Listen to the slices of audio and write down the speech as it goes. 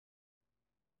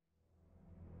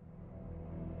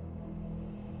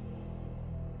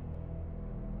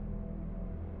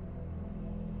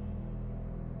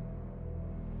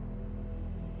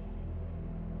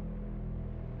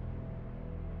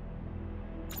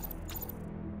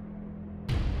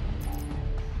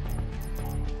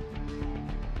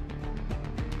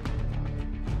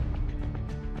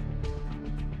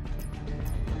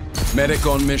Medic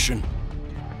on mission.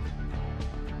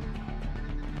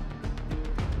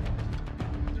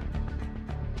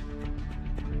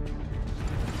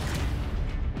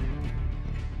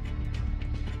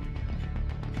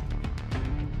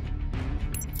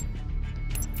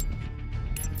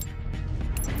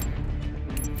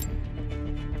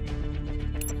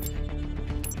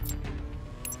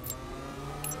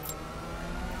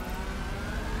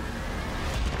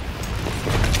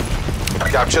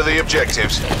 Capture the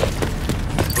objectives.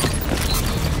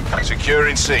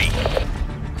 Securing C.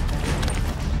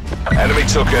 Enemy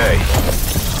took A.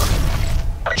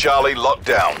 Charlie locked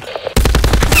down.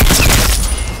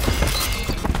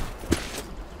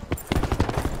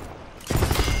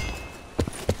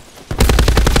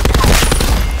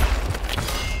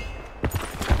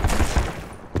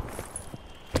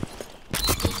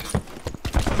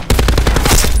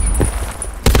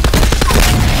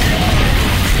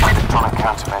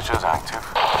 Countermeasures active.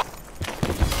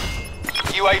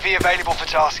 UAV available for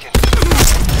tasking.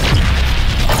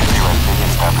 UAV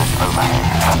established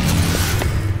overhead.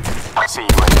 I see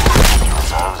UAV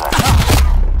reserves active.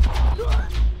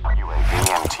 UAV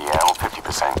MTL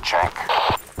 50% check.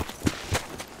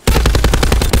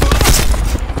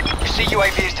 You see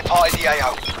UAV has departed the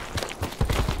AO.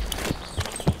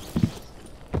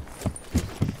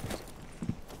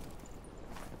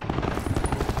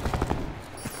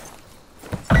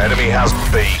 Enemy has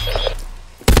B.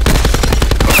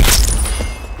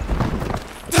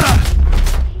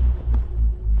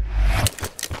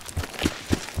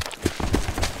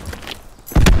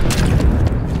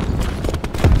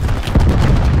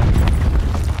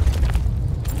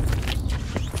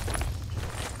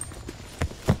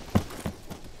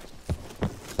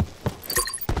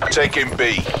 Taking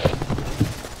B.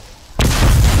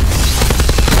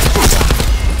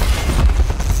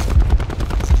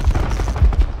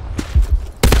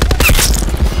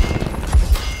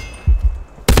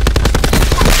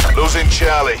 Losing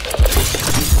Charlie.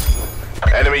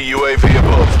 Enemy UAV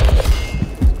above.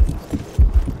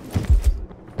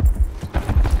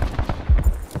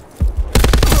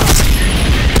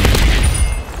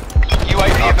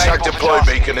 UAV Our TAC available for deploy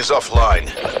tasking. beacon is offline.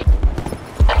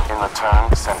 In return,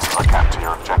 sensors are capture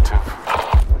your objective.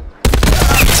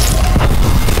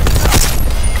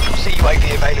 See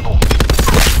UAV available.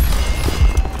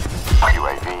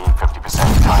 UAV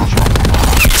 50% time check.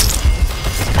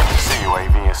 See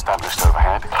UAV established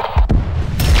overhead.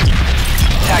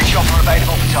 Tag chopper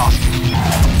available for tasking.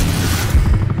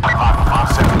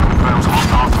 557 confirms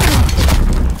hostile.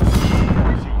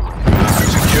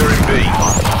 Securing B.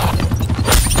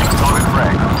 Solid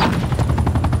red.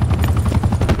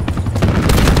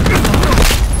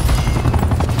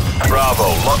 Bravo,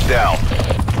 locked down.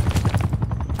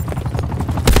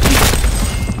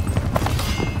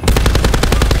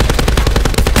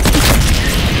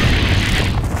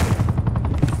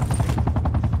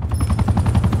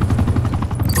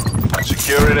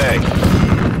 Securing A.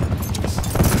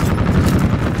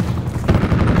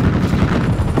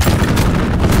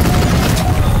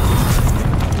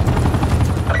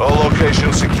 All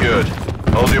locations secured.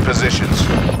 Hold your positions.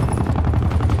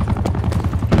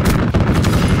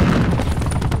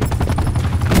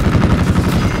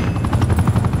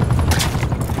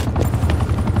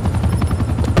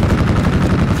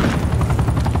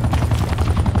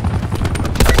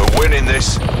 We're winning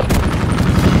this.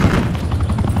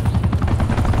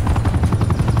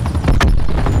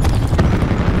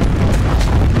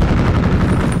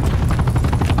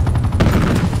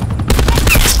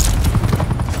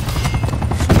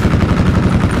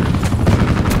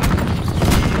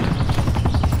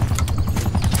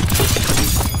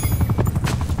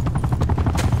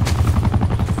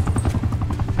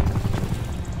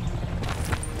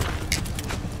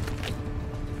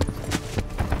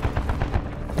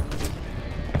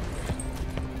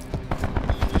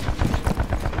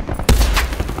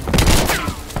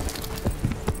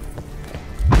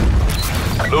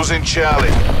 Losing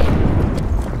Charlie.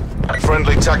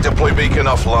 Friendly TAC deploy beacon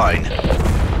offline.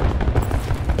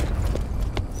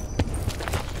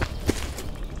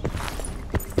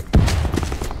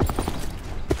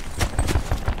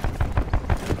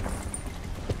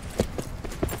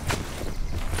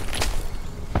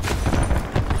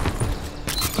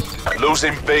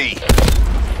 Losing B.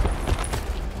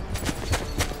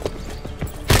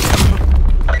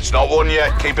 It's not won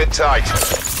yet, keep it tight.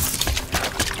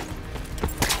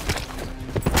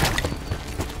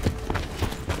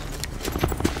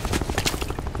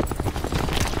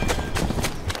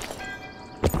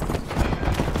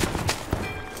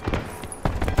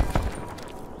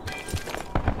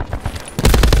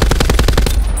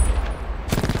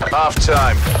 Half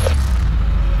time.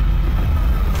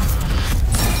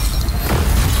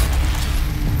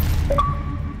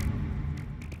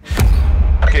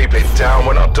 down,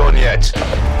 we're not done yet.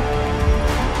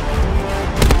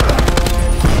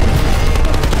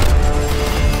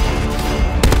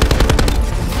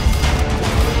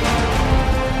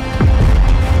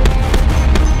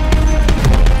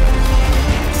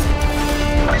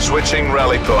 Switching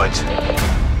rally point.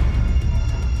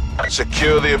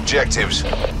 Secure the objectives.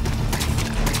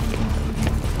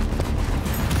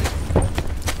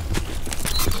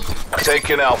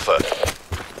 Taking Alpha.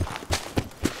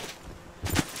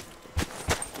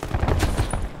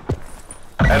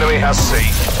 Enemy has C.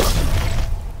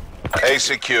 A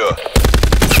secure.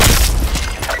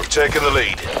 We're taking the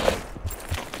lead.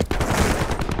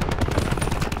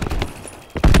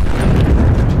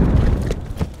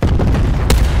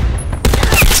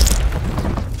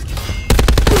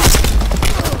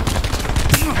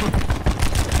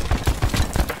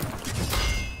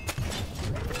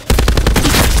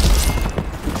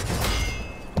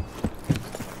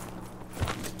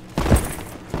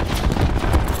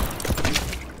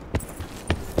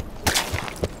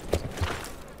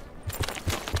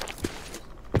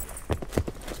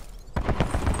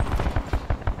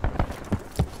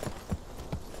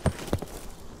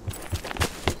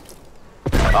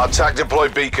 Our TAC deploy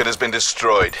beacon has been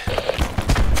destroyed.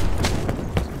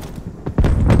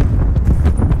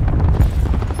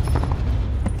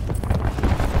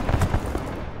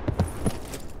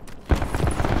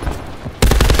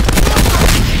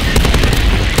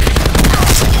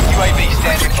 UAV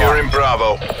standing by. Securing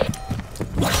Bravo.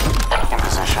 In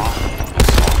position.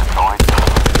 ECM deployed.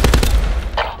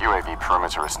 UAV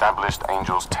perimeter established.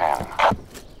 Angels 10.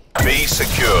 B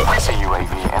secure.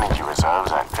 CUAV energy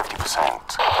reserves at 50%.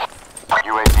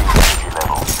 UAV energy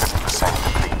level 50%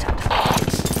 depleted.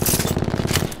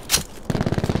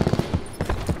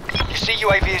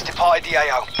 Your CUAV has departed the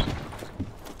AO.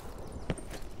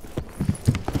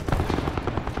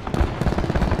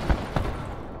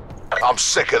 I'm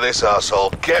sick of this asshole.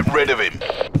 Get rid of him.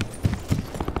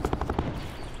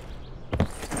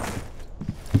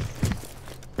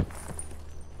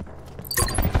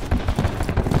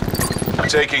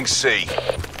 Taking C.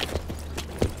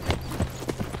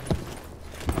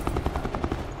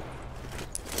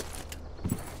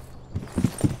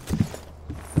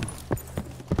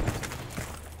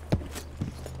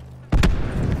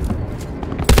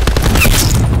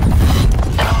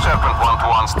 Serpent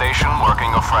 1-1 station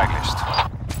working a frag list.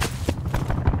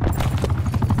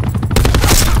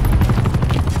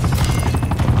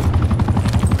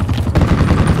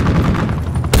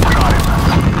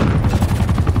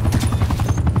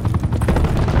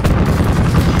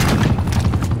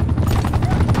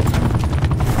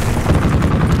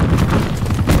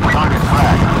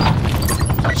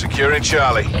 Securing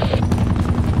Charlie.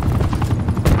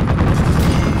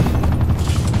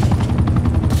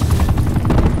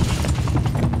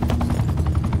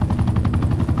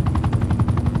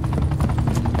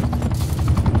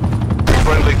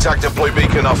 Friendly TAC deploy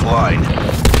beacon offline.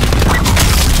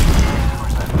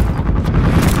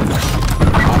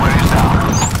 Already down.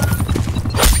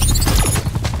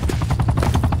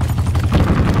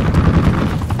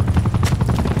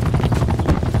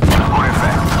 Full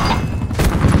effect.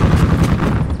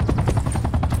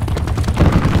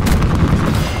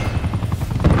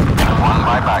 One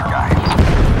by bad guy.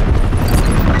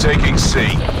 Taking C.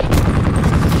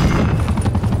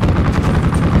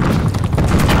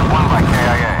 One by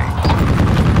KIA.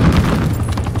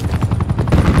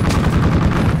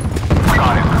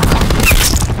 Got him.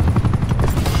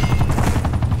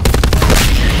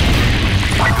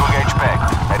 Dual gauge pegged.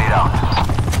 Headed out.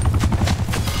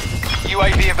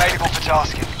 UAV available for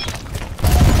tasking.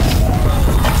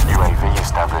 UAV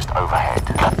established overhead.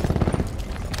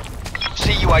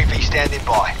 CUAV standing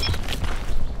by.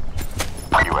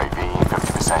 UAV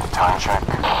 50% time check.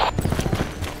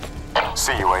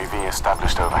 CUAV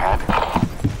established overhead.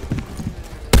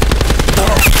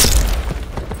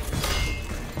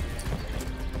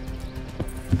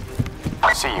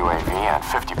 CUAV at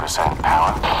 50%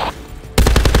 power.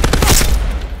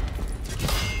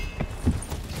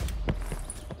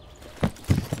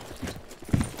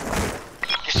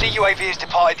 Your CUAV has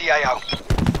departed the AO.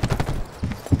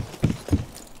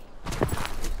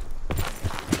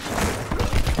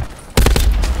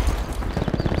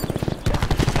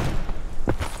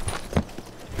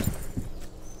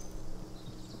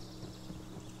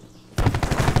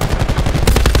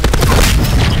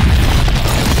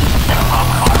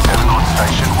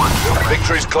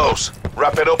 Victory's close.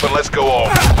 Wrap it up and let's go home.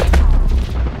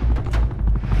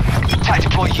 TAC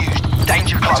deploy used.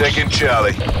 Danger close. Taking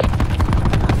Charlie.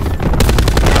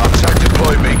 Our TAC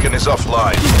deploy beacon is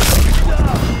offline.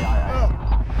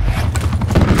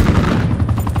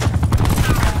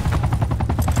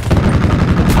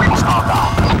 Hostile down.